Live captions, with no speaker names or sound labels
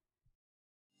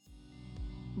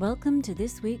Welcome to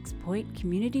this week's Point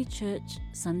Community Church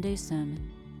Sunday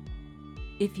Sermon.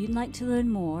 If you'd like to learn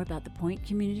more about the Point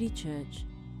Community Church,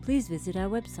 please visit our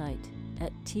website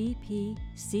at tpcc.org.au.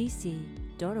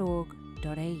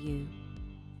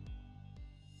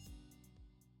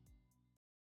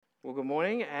 Well, good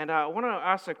morning, and I want to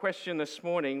ask a question this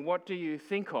morning. What do you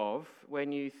think of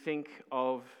when you think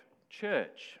of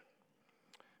church?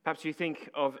 Perhaps you think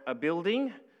of a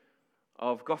building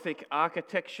of Gothic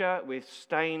architecture with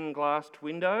stained glass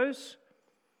windows,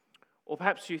 or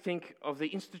perhaps you think of the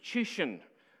institution,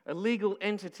 a legal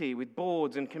entity with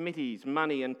boards and committees,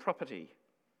 money and property.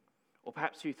 Or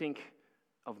perhaps you think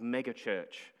of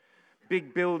megachurch,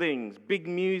 big buildings, big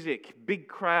music, big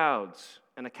crowds,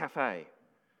 and a cafe.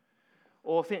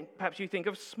 Or perhaps you think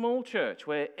of small church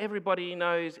where everybody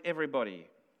knows everybody.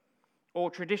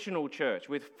 Or traditional church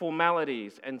with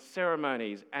formalities and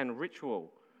ceremonies and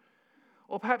ritual.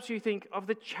 Or perhaps you think of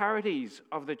the charities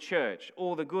of the church,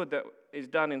 all the good that is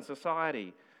done in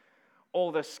society,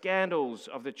 all the scandals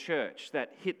of the church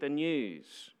that hit the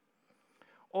news.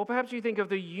 Or perhaps you think of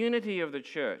the unity of the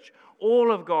church, all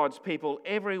of God's people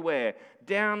everywhere,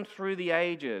 down through the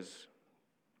ages,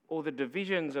 or the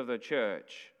divisions of the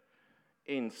church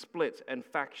in splits and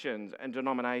factions and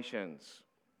denominations.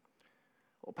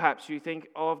 Or perhaps you think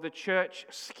of the church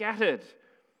scattered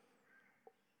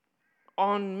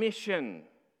on mission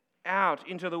out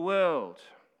into the world,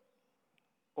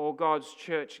 or God's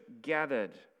church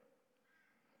gathered,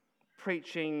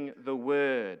 preaching the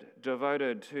word,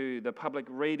 devoted to the public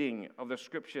reading of the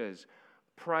scriptures,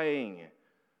 praying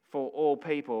for all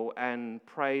people and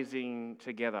praising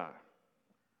together.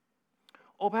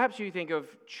 Or perhaps you think of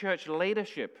church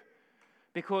leadership,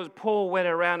 because Paul went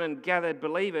around and gathered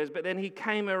believers, but then he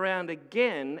came around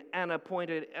again and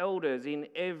appointed elders in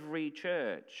every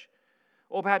church.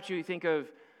 Or perhaps you think of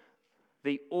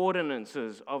the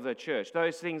ordinances of the church,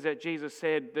 those things that Jesus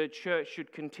said the church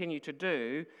should continue to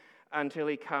do until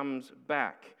he comes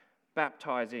back,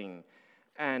 baptizing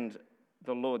and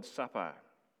the Lord's Supper.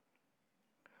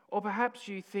 Or perhaps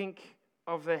you think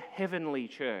of the heavenly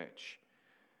church,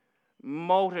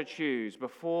 multitudes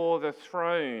before the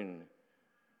throne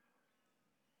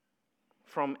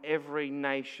from every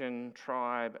nation,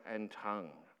 tribe, and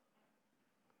tongue.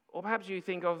 Or perhaps you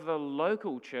think of the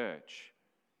local church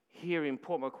here in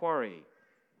Port Macquarie.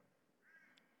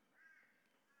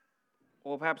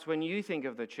 Or perhaps when you think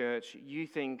of the church, you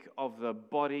think of the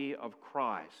body of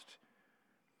Christ.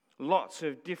 Lots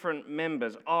of different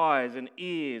members, eyes and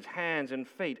ears, hands and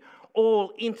feet,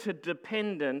 all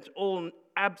interdependent, all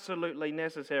absolutely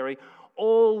necessary,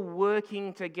 all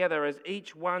working together as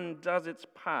each one does its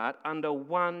part under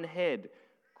one head,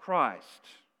 Christ.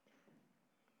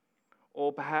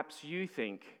 Or perhaps you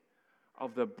think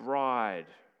of the bride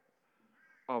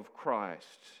of Christ,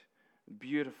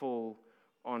 beautiful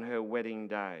on her wedding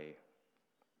day.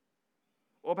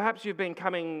 Or perhaps you've been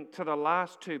coming to the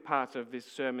last two parts of this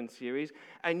sermon series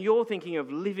and you're thinking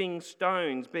of living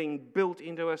stones being built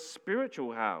into a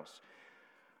spiritual house,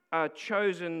 a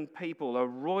chosen people, a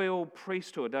royal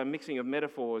priesthood, a mixing of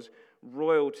metaphors,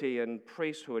 royalty and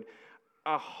priesthood,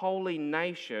 a holy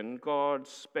nation, God's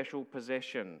special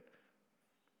possession,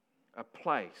 a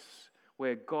place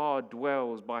where God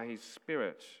dwells by his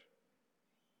Spirit,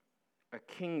 a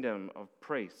kingdom of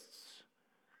priests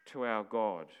to our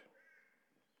God.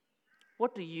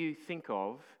 What do you think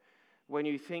of when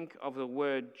you think of the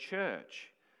word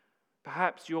church?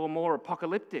 Perhaps you're more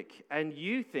apocalyptic and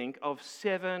you think of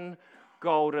 7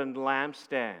 golden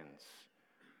lampstands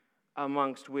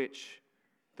amongst which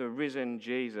the risen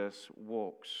Jesus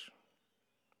walks.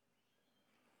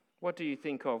 What do you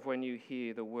think of when you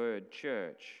hear the word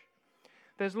church?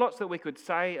 There's lots that we could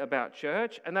say about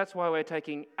church, and that's why we're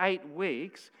taking 8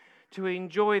 weeks to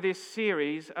enjoy this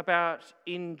series about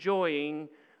enjoying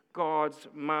God's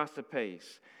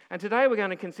masterpiece. And today we're going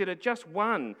to consider just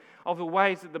one of the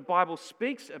ways that the Bible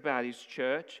speaks about his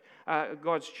church,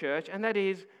 God's church, and that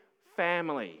is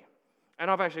family. And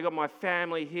I've actually got my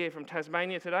family here from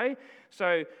Tasmania today,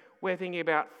 so we're thinking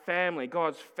about family,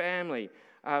 God's family.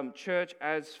 Church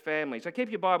as family. So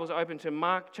keep your Bibles open to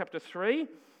Mark chapter 3,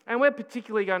 and we're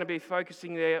particularly going to be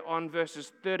focusing there on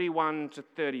verses 31 to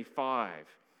 35.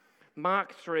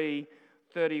 Mark 3,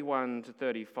 31 to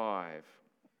 35.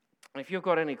 If you've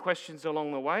got any questions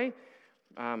along the way,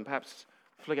 perhaps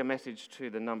flick a message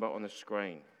to the number on the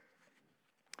screen.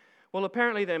 Well,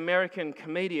 apparently the American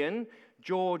comedian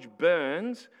George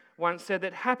Burns once said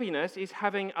that happiness is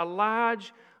having a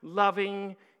large,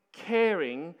 loving,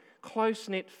 caring,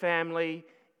 close-knit family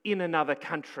in another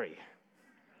country.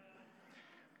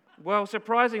 Well,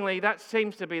 surprisingly, that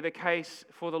seems to be the case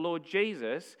for the Lord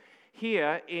Jesus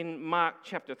here in Mark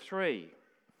chapter 3.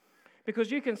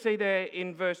 Because you can see there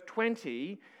in verse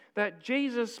 20 that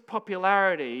Jesus'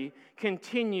 popularity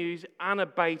continues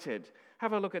unabated.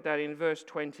 Have a look at that in verse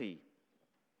 20.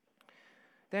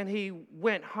 Then he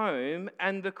went home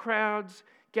and the crowds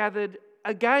gathered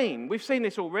again. We've seen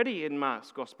this already in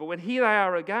Mark's gospel. And here they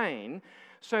are again,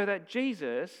 so that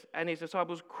Jesus and his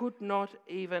disciples could not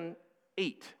even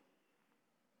eat.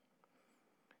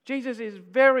 Jesus is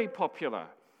very popular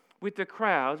with the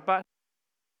crowds, but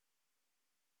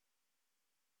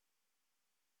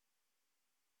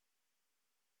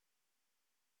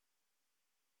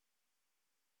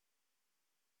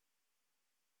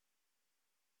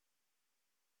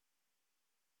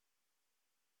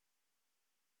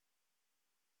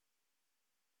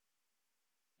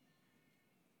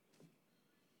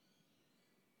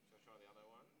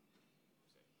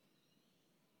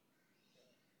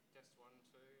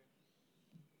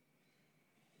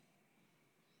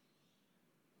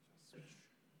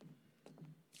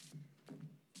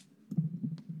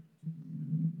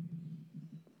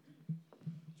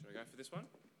Should I go for this one?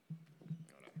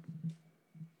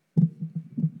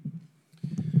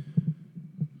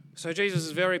 So Jesus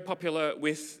is very popular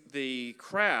with the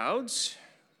crowds,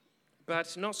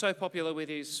 but not so popular with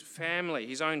his family,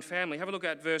 his own family. Have a look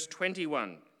at verse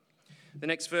 21, the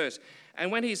next verse.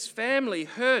 And when his family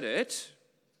heard it,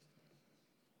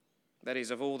 that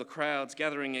is, of all the crowds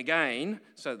gathering again,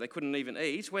 so that they couldn't even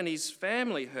eat, when his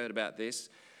family heard about this,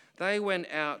 they went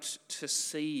out to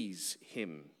seize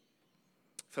him.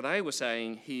 For they were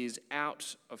saying, he is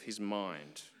out of his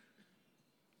mind.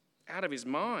 Out of his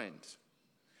mind.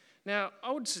 Now,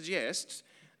 I would suggest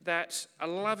that for a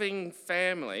loving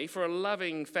family,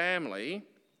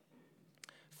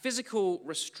 physical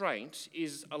restraint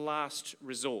is a last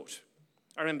resort.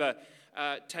 I remember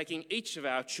taking each of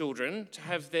our children to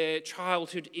have their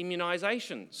childhood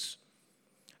immunisations.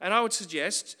 And I would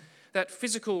suggest that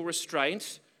physical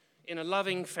restraint in a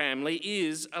loving family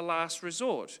is a last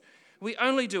resort. We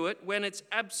only do it when it's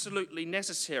absolutely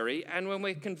necessary and when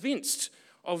we're convinced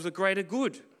of the greater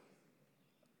good.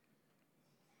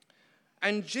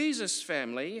 And Jesus'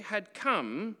 family had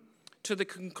come to the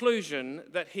conclusion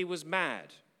that he was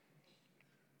mad.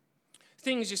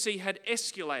 Things, you see, had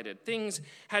escalated. Things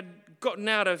had gotten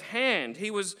out of hand. He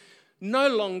was no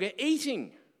longer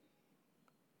eating.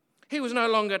 He was no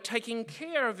longer taking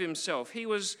care of himself. He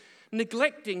was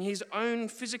neglecting his own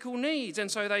physical needs.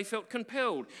 And so they felt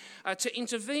compelled to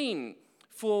intervene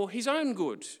for his own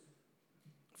good,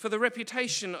 for the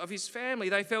reputation of his family.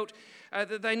 They felt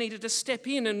that they needed to step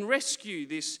in and rescue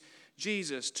this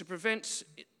Jesus to prevent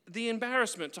the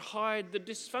embarrassment, to hide the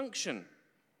dysfunction.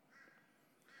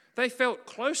 They felt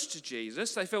close to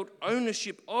Jesus. They felt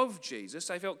ownership of Jesus.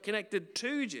 They felt connected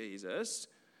to Jesus,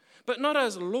 but not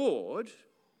as Lord,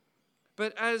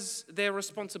 but as their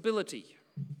responsibility.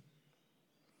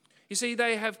 You see,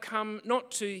 they have come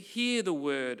not to hear the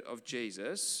word of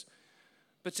Jesus,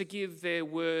 but to give their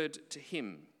word to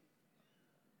him.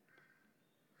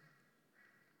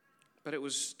 But it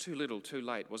was too little, too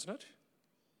late, wasn't it?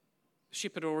 The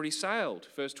ship had already sailed,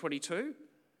 verse 22.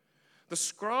 The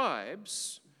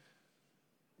scribes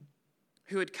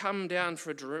who had come down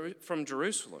from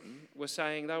Jerusalem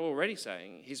they were already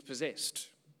saying, he's possessed.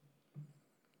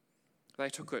 They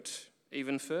took it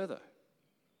even further.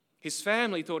 His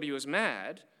family thought he was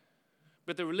mad,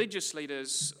 but the religious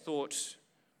leaders thought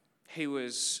he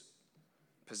was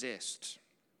possessed.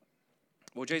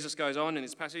 Well, Jesus goes on in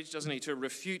this passage, doesn't he, to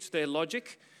refute their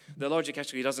logic. Their logic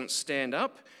actually doesn't stand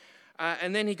up.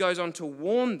 And then he goes on to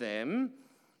warn them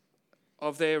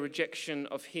of their rejection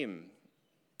of him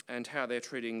and how they're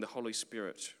treating the Holy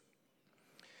Spirit.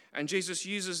 And Jesus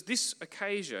uses this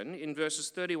occasion in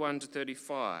verses 31 to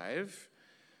 35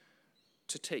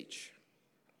 to teach.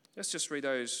 Let's just read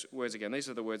those words again. These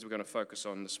are the words we're going to focus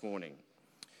on this morning.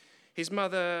 His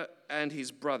mother and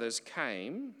his brothers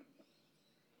came,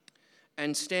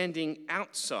 and standing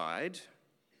outside,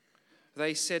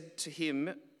 they sent to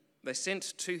him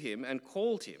and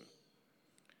called him.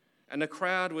 And a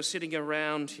crowd was sitting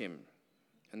around him.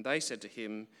 And they said to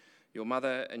him, your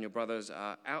mother and your brothers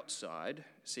are outside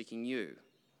seeking you.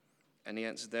 And he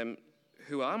answered them,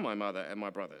 who are my mother and my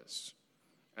brothers?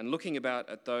 And looking about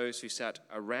at those who sat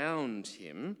around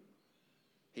him,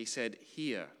 he said,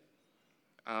 here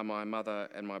are my mother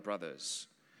and my brothers.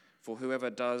 For whoever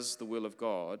does the will of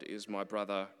God is my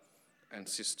brother and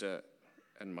sister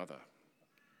and mother.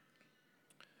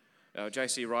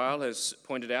 J.C. Ryle has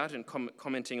pointed out in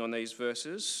commenting on these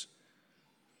verses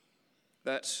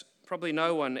that Probably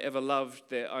no one ever loved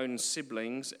their own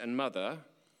siblings and mother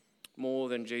more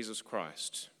than Jesus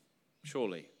Christ,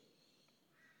 surely.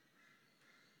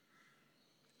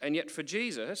 And yet for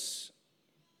Jesus,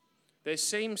 there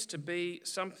seems to be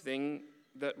something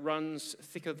that runs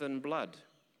thicker than blood.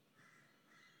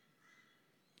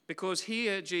 Because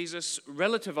here Jesus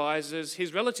relativizes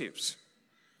his relatives.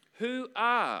 Who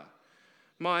are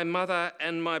my mother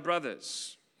and my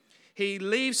brothers? He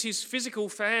leaves his physical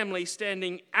family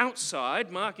standing outside.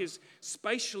 Mark is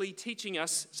spatially teaching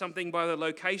us something by the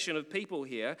location of people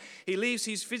here. He leaves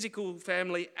his physical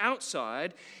family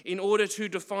outside in order to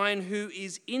define who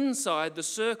is inside the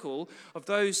circle of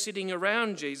those sitting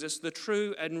around Jesus, the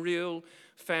true and real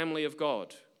family of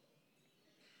God.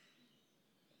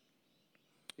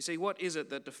 You see, what is it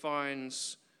that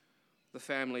defines the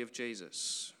family of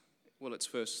Jesus? Well, it's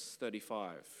verse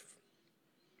 35.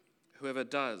 Whoever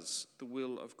does the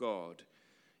will of God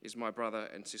is my brother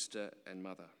and sister and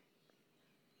mother.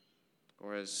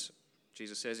 Or as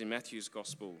Jesus says in Matthew's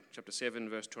Gospel, chapter 7,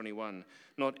 verse 21,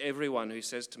 not everyone who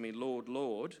says to me, Lord,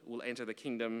 Lord, will enter the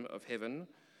kingdom of heaven,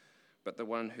 but the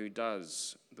one who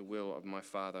does the will of my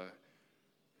Father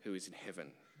who is in heaven.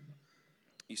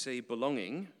 You see, the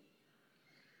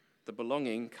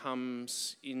belonging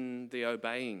comes in the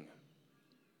obeying,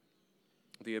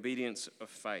 the obedience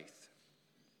of faith.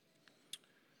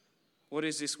 What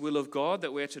is this will of God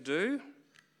that we're to do?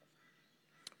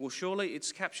 Well, surely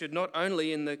it's captured not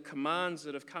only in the commands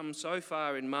that have come so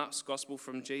far in Mark's Gospel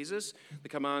from Jesus, the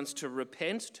commands to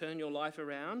repent, turn your life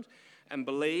around, and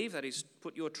believe, that is,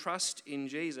 put your trust in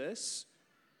Jesus.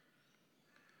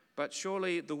 But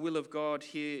surely the will of God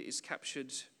here is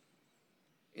captured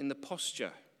in the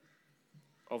posture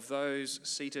of those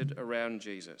seated around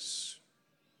Jesus.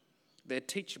 Their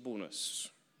teachableness,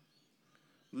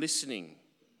 listening,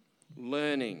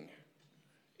 learning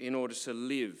in order to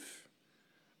live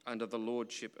under the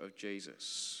lordship of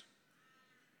Jesus.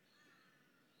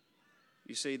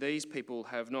 You see, these people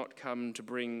have not come to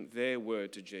bring their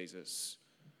word to Jesus.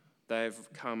 They've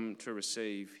come to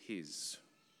receive his.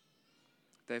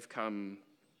 They've come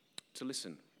to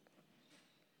listen.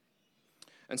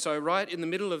 And so right in the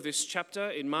middle of this chapter,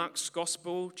 in Mark's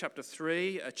Gospel, chapter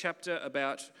 3, a chapter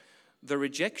about the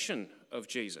rejection of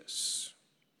Jesus,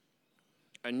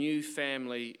 a new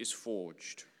family is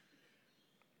forged.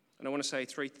 And I want to say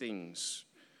three things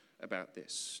about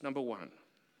this. Number one,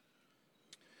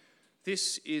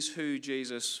 this is who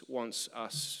Jesus wants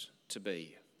us to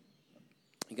be.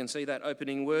 You can see that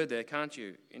opening word there, can't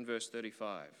you, in verse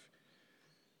 35?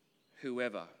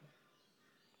 Whoever.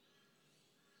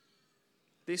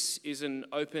 This is an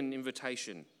open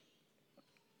invitation.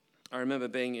 I remember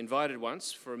being invited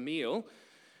once for a meal,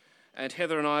 and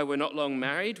Heather and I were not long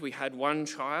married. We had one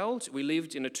child. We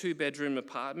lived in a 2-bedroom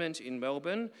apartment in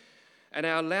Melbourne, and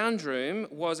our lounge room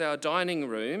was our dining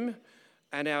room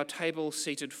and our table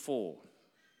seated 4.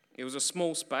 It was a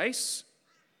small space,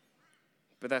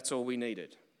 but that's all we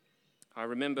needed. I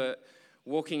remember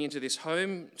walking into this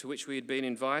home to which we had been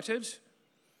invited,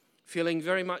 feeling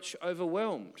very much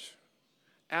overwhelmed,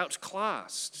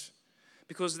 outclassed,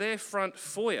 because their front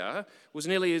foyer was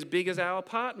nearly as big as our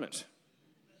apartment.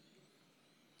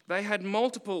 They had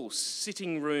multiple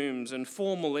sitting rooms and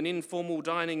formal and informal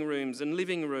dining rooms and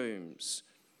living rooms.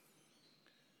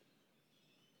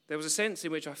 There was a sense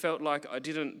in which I felt like I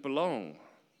didn't belong.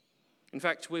 In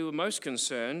fact, we were most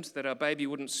concerned that our baby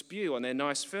wouldn't spew on their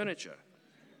nice furniture.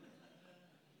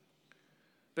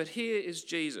 But here is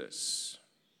Jesus.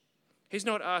 He's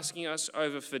not asking us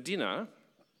over for dinner.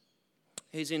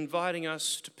 He's inviting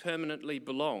us to permanently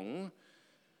belong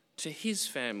to his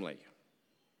family.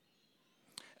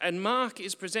 And Mark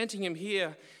is presenting him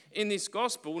here in this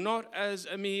gospel not as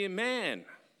a mere man,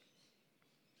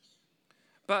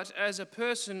 but as a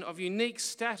person of unique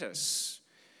status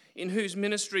in whose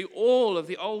ministry all of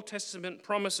the Old Testament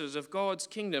promises of God's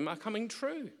kingdom are coming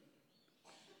true.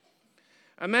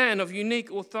 A man of unique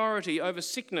authority over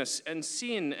sickness and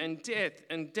sin and death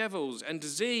and devils and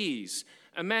disease.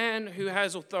 A man who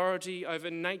has authority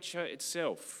over nature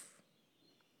itself.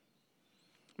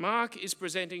 Mark is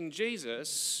presenting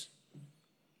Jesus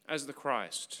as the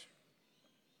Christ,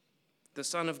 the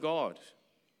Son of God,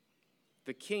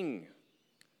 the King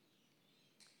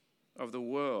of the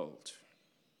world.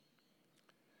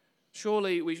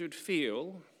 Surely we should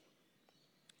feel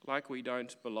like we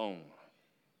don't belong.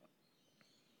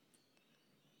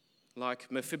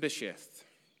 Like Mephibosheth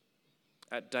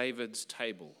at David's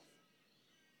table.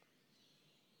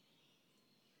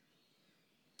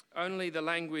 Only the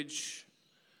language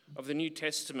of the New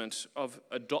Testament of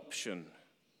adoption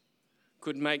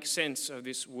could make sense of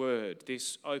this word,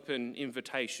 this open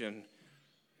invitation,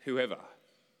 whoever.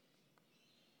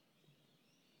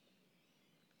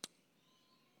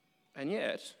 And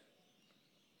yet,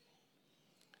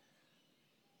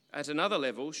 at another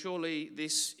level, surely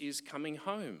this is coming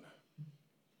home.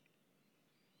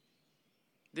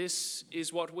 This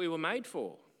is what we were made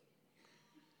for.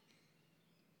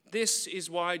 This is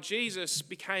why Jesus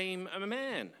became a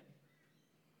man.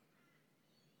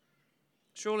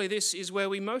 Surely this is where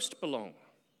we most belong,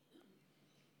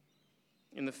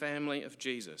 in the family of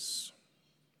Jesus.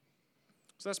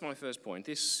 So that's my first point.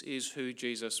 This is who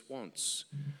Jesus wants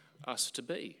us to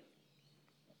be.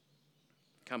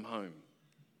 Come home.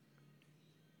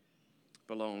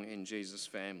 Belong in Jesus'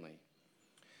 family.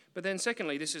 But then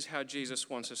secondly, this is how Jesus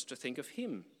wants us to think of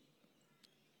him.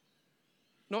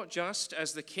 Not just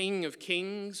as the King of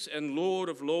Kings and Lord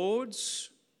of Lords,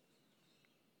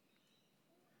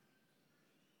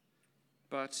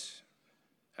 but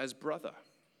as brother.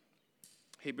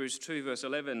 Hebrews 2 verse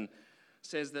 11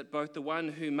 says that both the one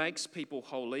who makes people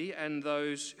holy and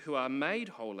those who are made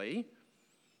holy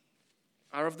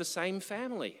are of the same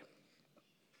family.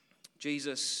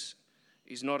 Jesus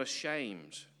is not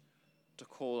ashamed to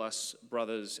call us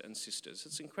brothers and sisters.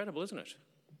 It's incredible, isn't it?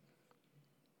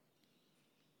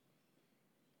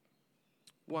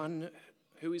 One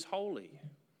who is holy,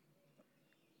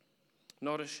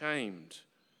 not ashamed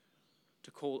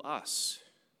to call us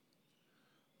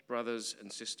brothers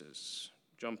and sisters.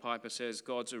 John Piper says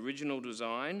God's original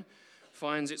design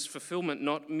finds its fulfillment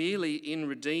not merely in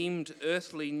redeemed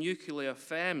earthly nuclear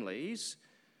families,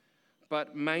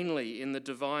 but mainly in the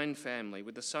divine family,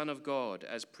 with the Son of God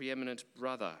as preeminent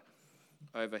brother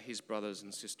over his brothers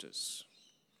and sisters.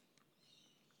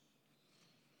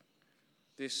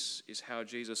 This is how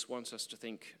Jesus wants us to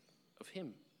think of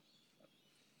him.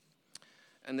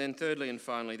 And then thirdly and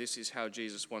finally, this is how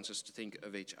Jesus wants us to think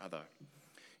of each other.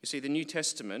 You see, the New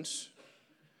Testament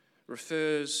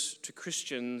refers to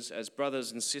Christians as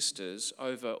brothers and sisters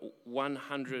over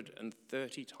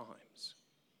 130 times.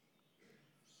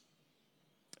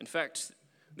 In fact,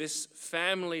 this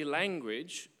family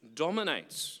language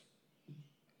dominates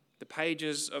the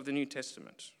pages of the New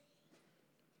Testament.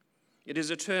 It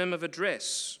is a term of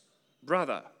address,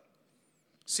 brother,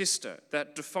 sister,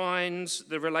 that defines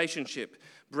the relationship.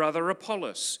 Brother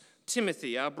Apollos,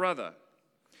 Timothy, our brother.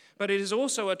 But it is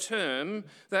also a term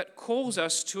that calls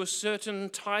us to a certain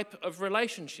type of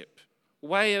relationship,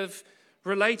 way of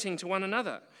relating to one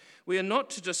another. We are not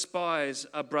to despise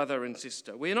a brother and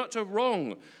sister. We are not to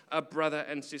wrong a brother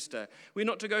and sister. We're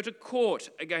not to go to court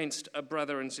against a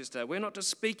brother and sister. We're not to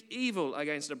speak evil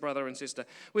against a brother and sister.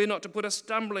 We're not to put a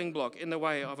stumbling block in the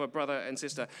way of a brother and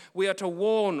sister. We are to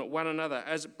warn one another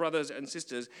as brothers and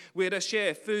sisters. We are to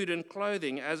share food and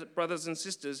clothing as brothers and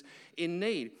sisters in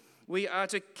need. We are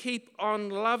to keep on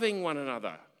loving one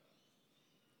another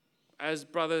as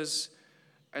brothers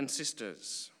and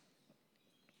sisters.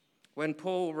 When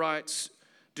Paul writes,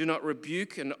 "Do not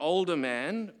rebuke an older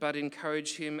man, but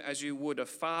encourage him as you would a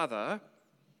father,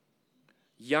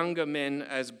 younger men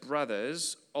as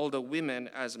brothers, older women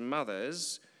as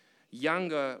mothers,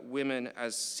 younger women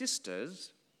as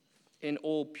sisters, in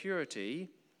all purity,"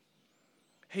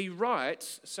 he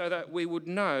writes so that we would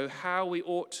know how we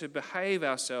ought to behave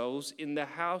ourselves in the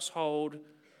household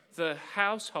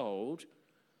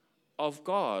of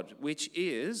God, which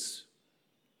is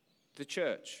the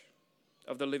church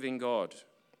of the living God.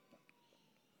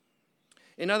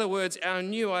 In other words, our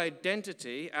new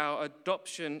identity, our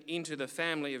adoption into the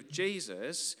family of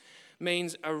Jesus,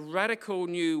 means a radical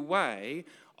new way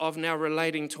of now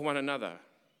relating to one another.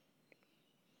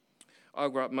 I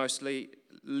grew up mostly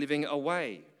living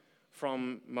away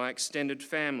from my extended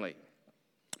family,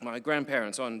 my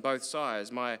grandparents on both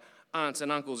sides, my aunts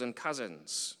and uncles and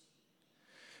cousins.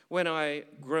 When I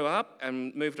grew up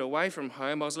and moved away from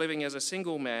home, I was living as a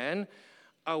single man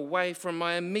away from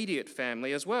my immediate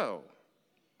family as well.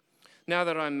 Now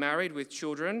that I'm married with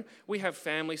children, we have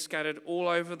family scattered all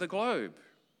over the globe.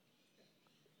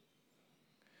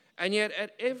 And yet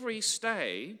at every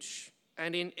stage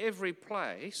and in every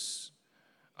place,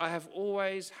 I have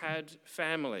always had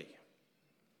family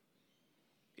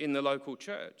in the local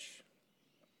church.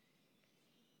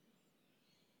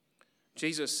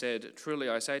 Jesus said, "Truly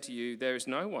I say to you, there is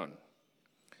no one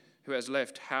who has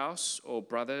left house or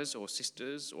brothers or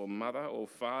sisters or mother or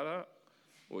father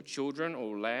or children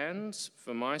or lands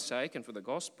for my sake and for the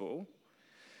gospel,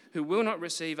 who will not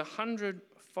receive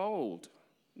 100-fold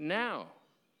now,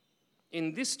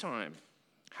 in this time,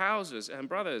 houses and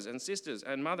brothers and sisters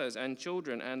and mothers and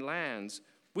children and lands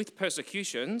with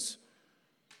persecutions,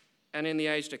 and in the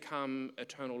age to come,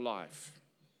 eternal life."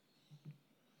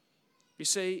 You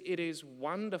see, it is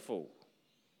wonderful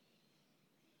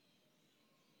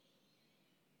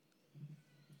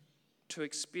to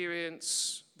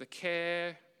experience the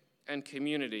care and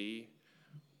community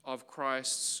of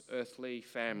Christ's earthly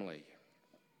family.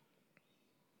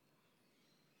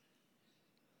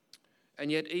 And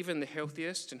yet even the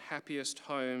healthiest and happiest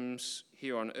homes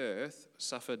here on earth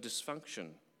suffer dysfunction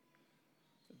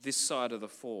this side of the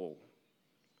fall.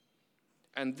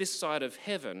 And this side of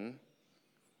heaven,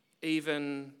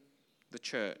 even the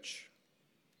church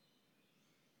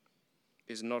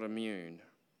is not immune.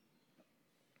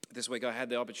 This week I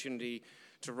had the opportunity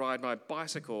to ride my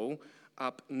bicycle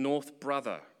up North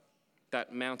Brother,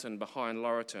 that mountain behind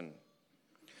Laurelton.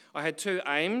 I had two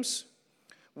aims.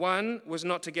 One was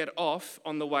not to get off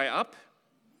on the way up.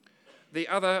 The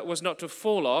other was not to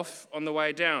fall off on the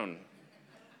way down.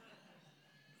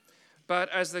 But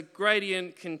as the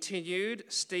gradient continued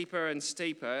steeper and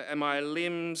steeper and my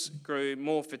limbs grew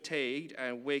more fatigued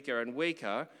and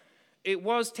weaker, it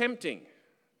was tempting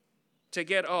to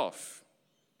get off.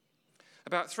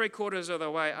 About 3/4 of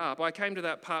the way up, I came to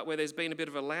that part where there's been a bit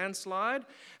of a landslide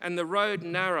and the road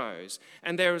narrows,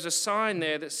 and there is a sign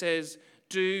there that says,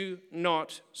 "Do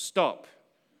not stop."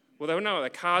 Well, there were no other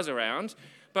cars around,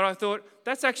 but I thought,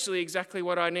 that's actually exactly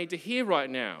what I need to hear right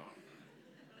now.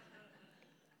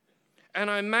 And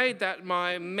I made that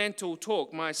my mental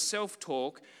talk, my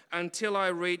self-talk, until I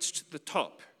reached the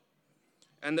top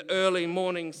and the early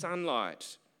morning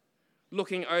sunlight,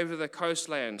 looking over the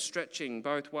coastline, stretching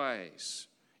both ways.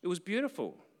 It was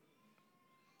beautiful.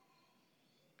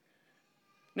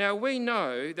 Now, we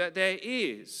know that there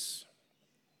is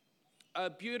a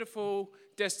beautiful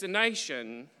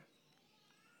destination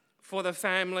for the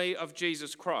family of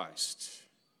Jesus Christ.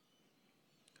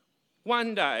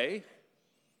 One day,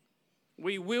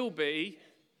 we will be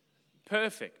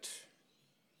perfect.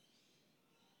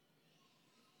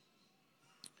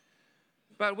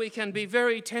 But we can be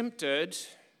very tempted.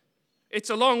 It's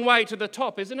a long way to the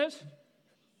top, isn't it?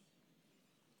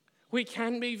 We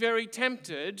can be very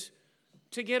tempted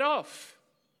to get off,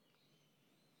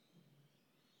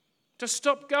 to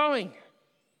stop going,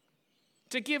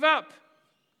 to give up.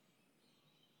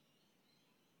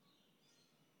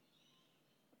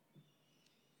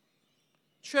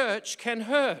 Church can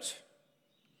hurt.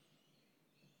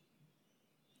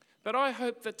 But I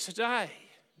hope that today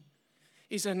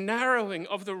is a narrowing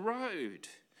of the road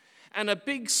and a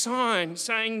big sign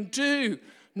saying, "Do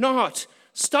not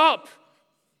stop.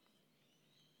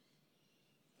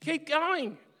 Keep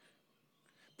going.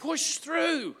 Push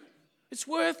through. It's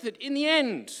worth it in the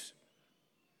end."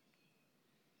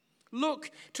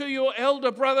 Look to your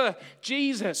elder brother,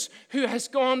 Jesus, who has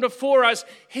gone before us.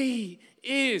 He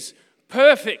is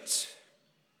perfect.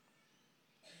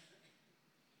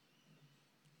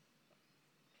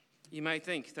 You may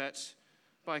think that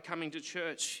by coming to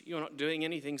church, you're not doing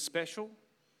anything special.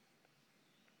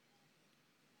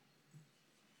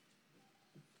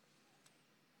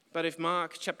 But if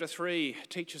Mark chapter 3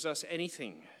 teaches us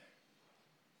anything,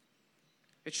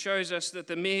 it shows us that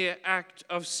the mere act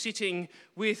of sitting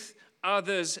with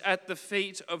others at the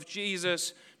feet of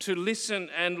Jesus to listen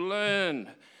and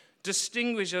learn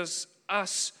distinguishes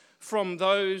us from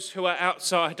those who are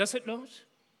outside, does it not?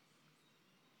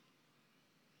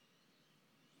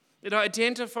 It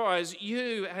identifies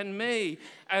you and me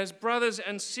as brothers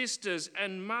and sisters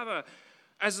and mother,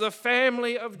 as the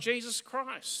family of Jesus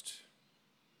Christ.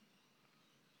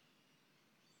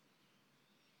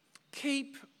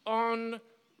 Keep on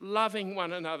loving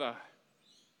one another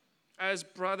as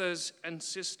brothers and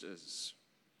sisters.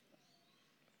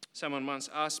 Someone once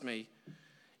asked me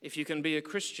if you can be a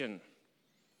Christian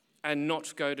and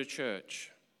not go to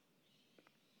church.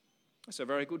 That's a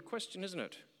very good question, isn't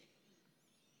it?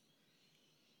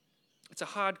 It's a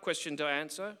hard question to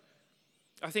answer.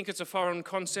 I think it's a foreign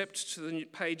concept to the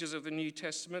pages of the New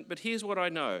Testament, but here's what I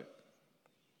know.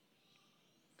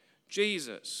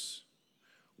 Jesus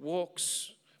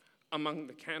walks among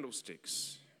the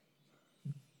candlesticks.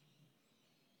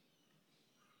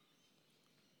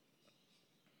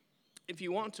 If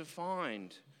you want to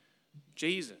find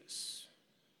Jesus,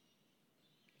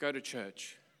 go to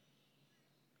church.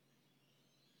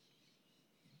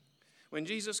 When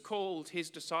Jesus called his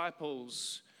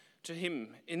disciples to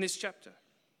him in this chapter,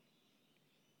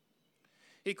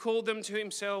 he called them to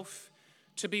himself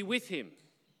to be with him.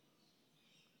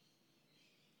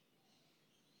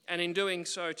 And in doing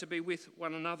so, to be with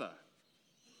one another.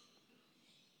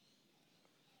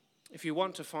 If you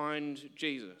want to find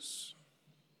Jesus,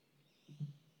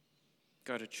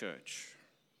 go to church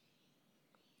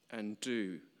and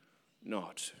do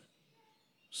not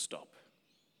stop.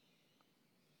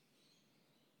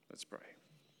 Let's pray.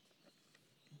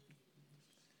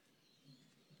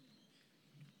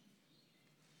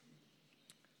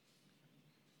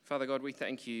 Father God, we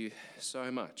thank you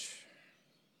so much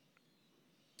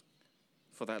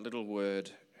for that little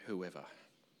word, whoever.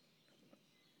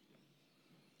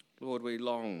 Lord, we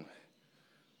long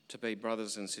to be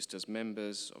brothers and sisters,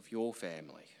 members of your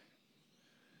family.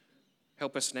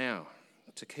 Help us now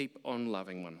to keep on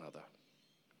loving one another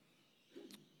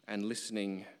and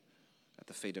listening at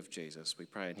the feet of Jesus. We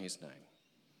pray in his name.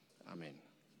 Amen.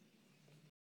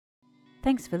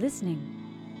 Thanks for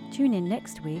listening. Tune in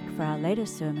next week for our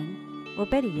latest sermon, or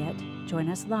better yet, join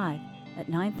us live at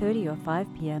 9:30 or 5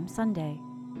 p.m. Sunday.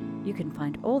 You can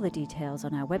find all the details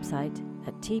on our website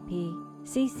at tpcc.org.au.